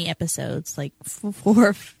mini episodes, like 4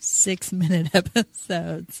 or 6 minute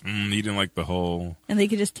episodes. You didn't like the whole... And they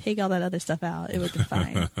could just take all that other stuff out. It would be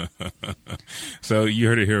fine. So you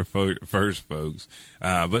heard it here first, folks.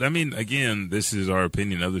 But I mean, again, this is our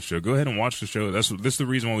opinion of the show. Go ahead and watch the show. This is the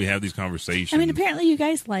reason why we have these conversations. I mean, apparently you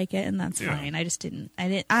guys like it, and that's fine. I just didn't.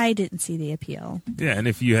 I didn't see the appeal. Yeah, and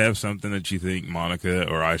if you have something that you think Monica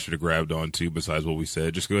or I should have grabbed onto besides what we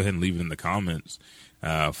said, just go ahead and leave it in the comments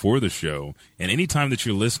for the show. And anytime that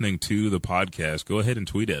you're listening to the podcast, go ahead and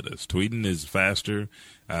tweet at us. Tweeting is faster,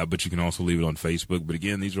 but you can also leave it on Facebook. But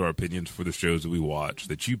again, these are our opinions for the shows that we watch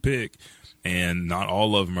that you pick. And not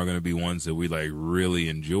all of them are going to be ones that we like really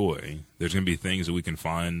enjoy. There's going to be things that we can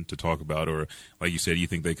find to talk about, or like you said, you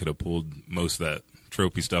think they could have pulled most of that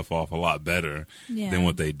tropey stuff off a lot better than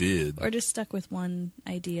what they did. Or just stuck with one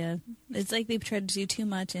idea. It's like they tried to do too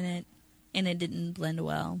much in it, and it didn't blend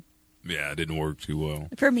well. Yeah, it didn't work too well.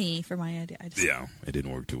 For my idea. It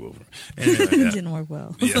didn't work too well. It didn't work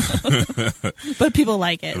well. Yeah. But people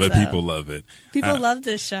like it. But people love it. People love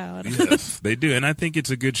this show. Yes, they do. And I think it's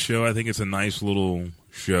a good show. I think it's a nice little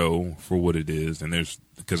show for what it is. And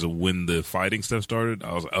because of when the fighting stuff started,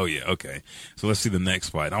 I was like, oh, yeah, okay. So let's see the next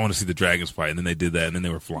fight. I want to see the dragons fight. And then they did that, and then they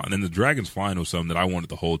were flying. And then the dragons flying was something that I wanted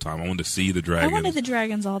the whole time. I wanted to see the dragons. I wanted the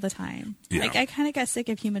dragons all the time. Yeah. Like, I kind of got sick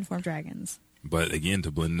of human form dragons. But again,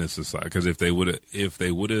 to blend in this society, because if they would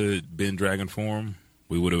have been dragon form,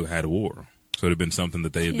 we would have had a war. So it would have been something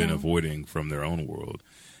that they had been avoiding from their own world.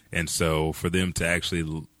 And so for them to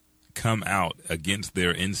actually come out against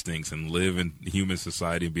their instincts and live in human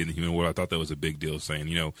society and be in the human world, I thought that was a big deal. Saying,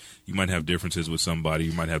 you might have differences with somebody,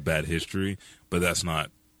 you might have bad history, but that's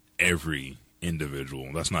not every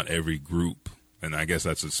individual. That's not every group. And I guess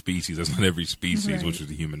that's a species. That's not every species, right, which is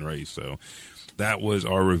the human race. So that was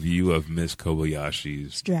our review of Miss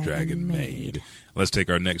Kobayashi's Dragon Maid. Let's take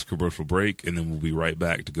our next commercial break, and then we'll be right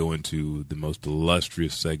back to go into the most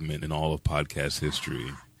illustrious segment in all of podcast history.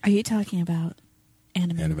 Are you talking about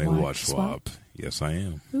Anime Watch Swap? Yes, I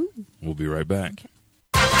am. Ooh. We'll be right back. Okay.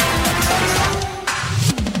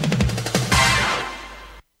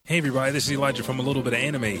 Hey everybody, this is Elijah from A Little Bit of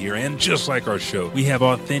Anime here, and just like our show, we have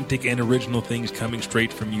authentic and original things coming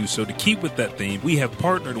straight from you. So to keep with that theme, we have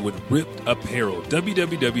partnered with Ripped Apparel.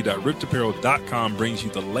 www.rippedapparel.com brings you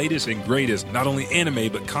the latest and greatest, not only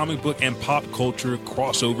anime, but comic book and pop culture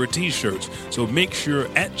crossover t-shirts. So make sure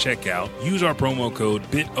at checkout, use our promo code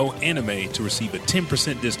BITOANIME to receive a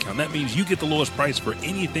 10% discount. That means you get the lowest price for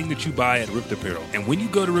anything that you buy at Ripped Apparel. And when you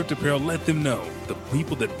go to Ripped Apparel, let them know the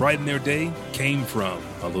people that brighten their day came from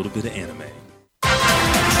A Little Bit of Anime.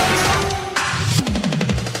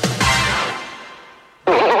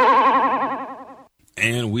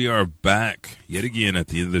 And we are back yet again at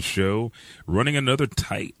the end of the show, running another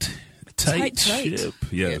tight ship.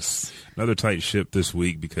 Yes, another tight ship this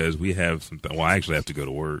week because we have some. Well, I actually have to go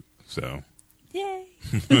to work. So, yay!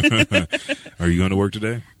 Are you going to work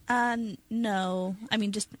today? No. I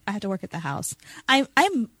mean, I have to work at the house.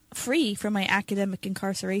 I'm free from my academic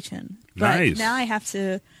incarceration. But nice. Now I have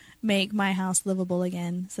to make my house livable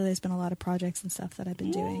again. So there's been a lot of projects and stuff that I've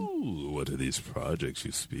been doing. Ooh, what are these projects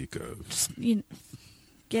you speak of?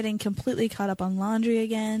 Getting completely caught up on laundry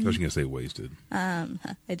again. I was going to say wasted. I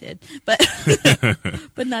did, but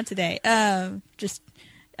but not today. Just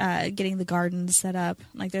getting the garden set up.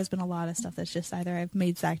 Like there's been a lot of stuff that's just either I've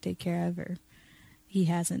made Zach take care of or he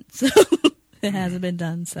hasn't. So it hasn't been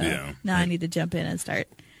done. So now I need to jump in and start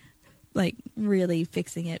like really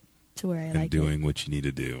fixing it to where I like it. And doing what you need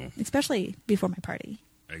to do. Especially before my party.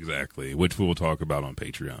 Exactly, which we will talk about on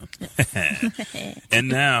Patreon. And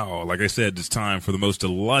now, like I said, it's time for the most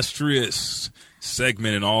illustrious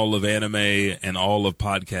segment in all of anime and all of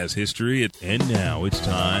podcast history. And now it's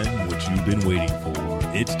time, what you've been waiting for.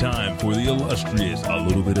 It's time for the illustrious A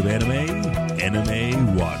Little Bit of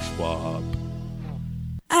Anime Watch Swap.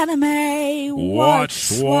 Anime Watch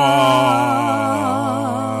Swap.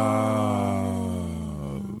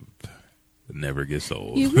 Never gets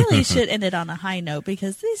old. You really should end it on a high note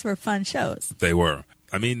because these were fun shows. They were.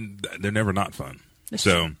 I mean, they're never not fun. That's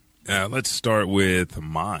So let's start with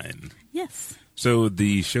mine. Yes. So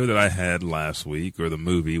the show that I had last week, or the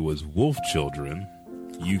movie, was Wolf Children.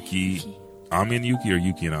 Yuki. Ami and Yuki, or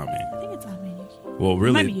Yuki and Ami? I think it's Ami and Yuki. Well, It might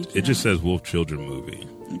really, be Yuki it just and says Wolf Children movie.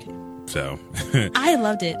 Okay. So I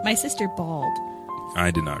loved it. My sister bawled. I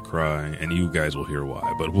did not cry, and you guys will hear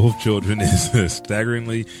why. But Wolf Children is a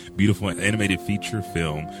staggeringly beautiful animated feature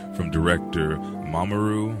film from director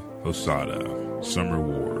Mamoru Hosoda, Summer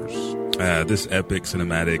Wars. This epic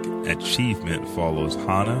cinematic achievement follows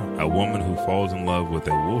Hana, a woman who falls in love with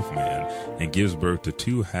a wolf man and gives birth to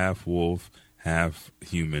 2 half-wolf,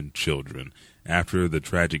 half-human children. After the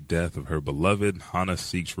tragic death of her beloved, Hana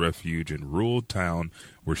seeks refuge in a rural town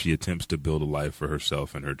where she attempts to build a life for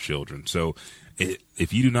herself and her children. So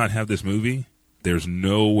if you do not have this movie, there's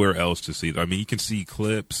nowhere else to see it. I mean, you can see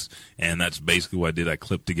clips, and that's basically what I did. I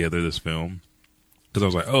clipped together this film because I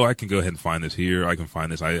was like, oh, I can go ahead and find this here. I can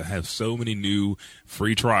find this. I have so many new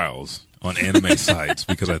free trials on anime sites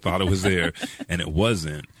because I thought it was there, and it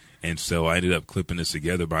wasn't. And so I ended up clipping this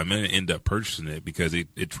together, but I'm going to end up purchasing it because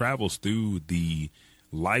it travels through the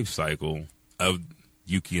life cycle of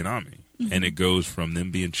Yuki and Ami. Mm-hmm. And it goes from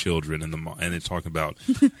them being children and it's talking about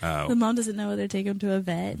the mom doesn't know whether to take him to a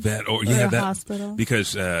vet or a hospital because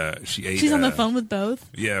she's on the phone with both.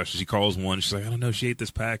 Yeah, she calls one. She's like, I don't know, she ate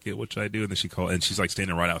this packet. What should I do? And then she calls, and she's like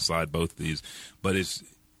standing right outside both of these. But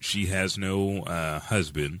she has no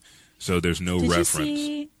husband. So there's no reference. Did you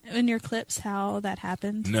see in your clips how that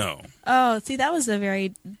happened? No. Oh, see, that was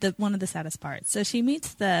one of the saddest parts. So she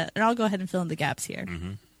meets and I'll go ahead and fill in the gaps here.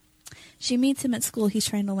 Mm-hmm. She meets him at school. He's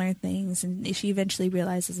trying to learn things, and she eventually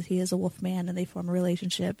realizes that he is a wolf man, and they form a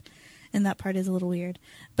relationship. And that part is a little weird.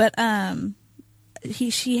 But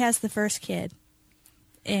she has the first kid,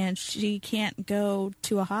 and she can't go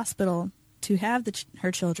to a hospital to have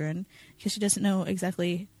her children because she doesn't know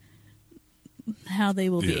exactly how they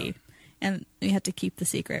will be. And you have to keep the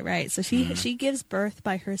secret, right? So she gives birth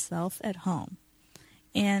by herself at home.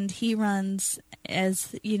 And he runs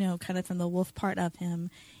as, kind of from the wolf part of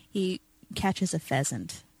him. He catches a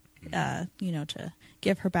pheasant, to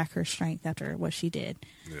give her back her strength after what she did.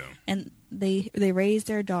 Yeah. And they raise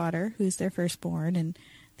their daughter, who's their firstborn, and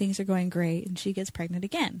things are going great. And she gets pregnant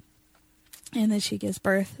again. And then she gives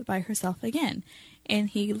birth by herself again. And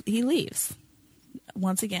he leaves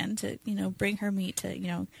once again to, bring her meat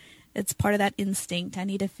to, it's part of that instinct. I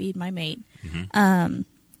need to feed my mate. Mm-hmm.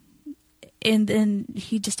 And then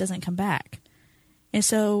he just doesn't come back. And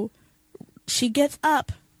so she gets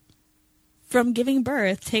up from giving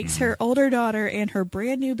birth, takes her older daughter and her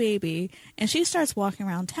brand new baby, and she starts walking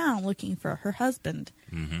around town looking for her husband.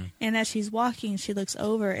 Mm-hmm. And as she's walking, she looks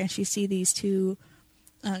over and she sees these 2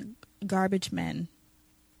 garbage men.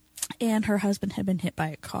 And her husband had been hit by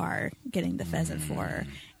a car getting the pheasant for her.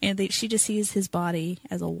 And she just sees his body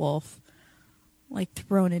as a wolf, like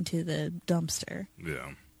thrown into the dumpster.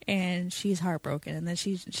 Yeah. And she's heartbroken. And then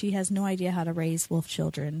she has no idea how to raise wolf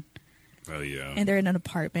children. Oh, yeah. And they're in an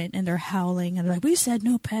apartment and they're howling. And they're like, we said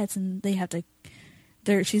no pets. And they have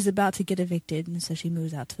to, she's about to get evicted. And so she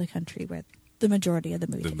moves out to the country where the majority of the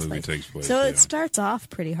movie takes place. So it starts off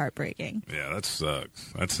pretty heartbreaking. Yeah, that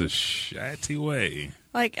sucks. That's a shatty way.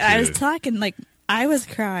 Like, I was talking, like, I was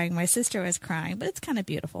crying, my sister was crying, but it's kind of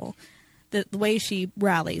beautiful. The way she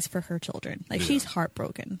rallies for her children. Like, she's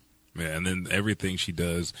heartbroken. Yeah, and then everything she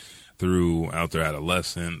does throughout their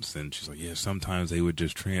adolescence, and she's like, yeah, sometimes they would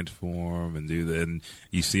just transform and do that. And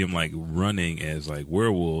you see them, like, running as, like,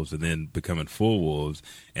 werewolves and then becoming full wolves.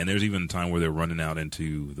 And there's even a time where they're running out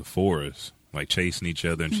into the forest, like chasing each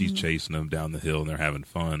other, and she's chasing them down the hill, and they're having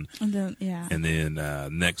fun. And then,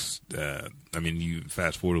 you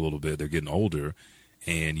fast forward a little bit, they're getting older,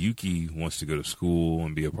 and Yuki wants to go to school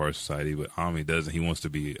and be a part of society, but Ami doesn't. He wants to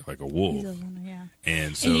be like a wolf. He's a loner, yeah.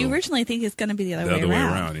 And so you originally think it's going to be the other way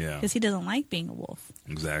around, yeah, because he doesn't like being a wolf.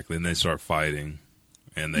 Exactly, and they start fighting,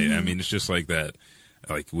 and they, it's just like that.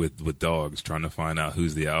 Like with dogs, trying to find out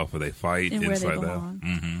who's the alpha, they fight and where they belong.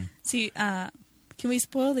 Mm-hmm. See, can we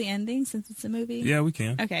spoil the ending since it's a movie? Yeah, we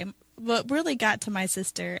can. Okay. What really got to my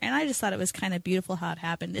sister, and I just thought it was kind of beautiful how it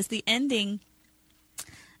happened, is the ending.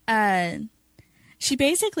 She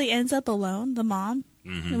basically ends up alone, the mom,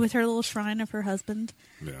 with her little shrine of her husband.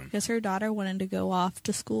 Yeah. Because her daughter wanted to go off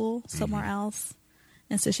to school somewhere else.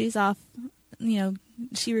 And so she's off,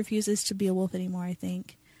 she refuses to be a wolf anymore, I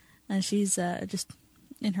think. And she's just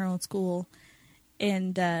in her own school.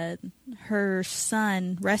 And her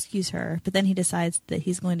son rescues her, but then he decides that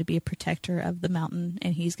he's going to be a protector of the mountain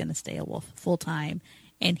and he's going to stay a wolf full time,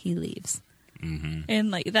 and he leaves. Mm-hmm.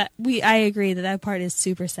 And like that, I agree that part is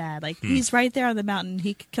super sad. Like he's right there on the mountain.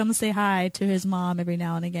 He could come say hi to his mom every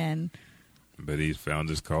now and again. But he's found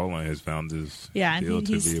his calling. He's found his and deal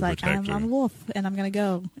to he's be a like, protector. I'm a wolf, and I'm gonna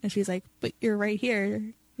go. And she's like, but you're right here.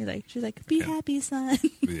 She's like, be happy, son.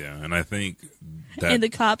 Yeah, and I think that... And the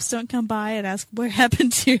cops don't come by and ask, what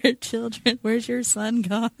happened to your children? Where's your son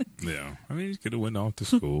gone? Yeah, I mean, he could have went off to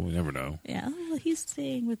school. You never know. Yeah, well, he's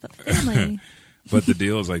staying with the family. But the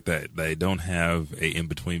deal is like that. They don't have a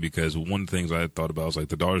in-between, because one of the things I thought about was like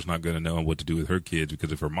the daughter's not going to know what to do with her kids,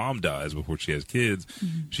 because if her mom dies before she has kids,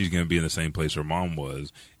 she's going to be in the same place her mom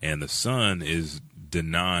was. And the son is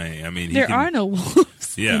denying. I mean, there are no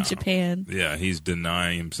wolves in Japan. Yeah, he's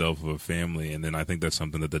denying himself of a family. And then I think that's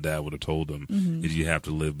something that the dad would have told him, is you have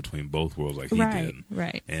to live between both worlds like he did.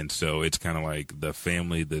 Right. And so it's kind of like the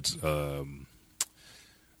family that's...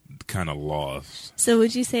 kind of lost. So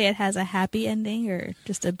would you say it has a happy ending or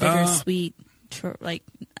just a bittersweet, like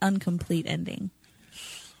incomplete ending?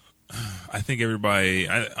 I think everybody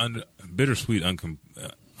bittersweet,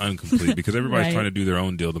 incomplete, because everybody's trying to do their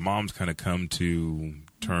own deal. The mom's kind of come to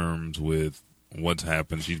terms with what's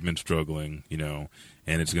happened. She's been struggling, and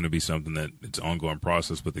it's going to be something that it's an ongoing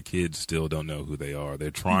process. But the kids still don't know who they are.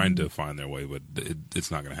 They're trying to find their way, but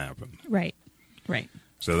it's not going to happen. Right.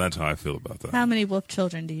 So that's how I feel about that. How many wolf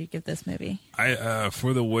children do you give this movie?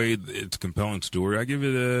 For the way it's a compelling story, I give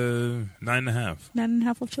it a 9.5.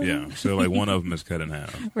 9.5 wolf children? Yeah. So like one of them is cut in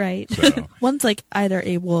half. Right. So. One's like either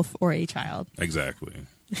a wolf or a child. Exactly.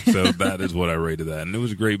 So that is what I rated that. And it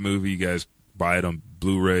was a great movie. You guys buy it on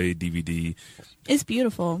Blu-ray, DVD. It's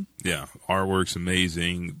beautiful. Yeah. Artwork's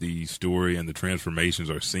amazing. The story and the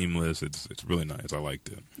transformations are seamless. It's really nice. I liked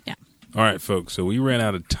it. Yeah. All right, folks, so we ran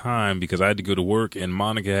out of time because I had to go to work and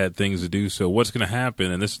Monica had things to do. So what's going to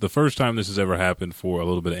happen, and this is the first time this has ever happened for a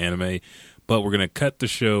little bit of anime, but we're going to cut the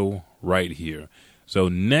show right here. So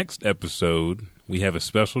next episode, we have a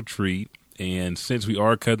special treat, and since we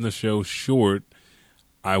are cutting the show short,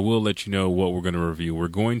 I will let you know what we're going to review. We're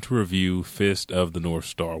going to review Fist of the North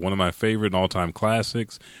Star, one of my favorite all-time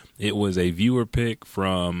classics. It was a viewer pick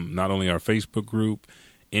from not only our Facebook group,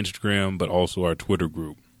 Instagram, but also our Twitter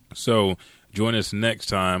group. So join us next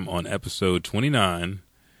time on episode 29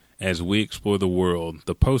 as we explore the world,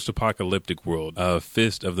 the post-apocalyptic world of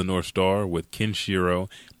Fist of the North Star with Kenshiro,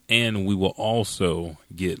 and we will also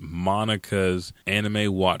get Monica's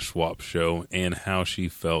anime watch swap show and how she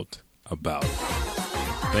felt about it.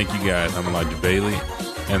 Thank you guys. I'm Elijah Bailey,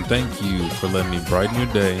 and thank you for letting me brighten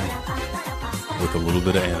your day with a little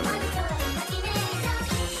bit of anime.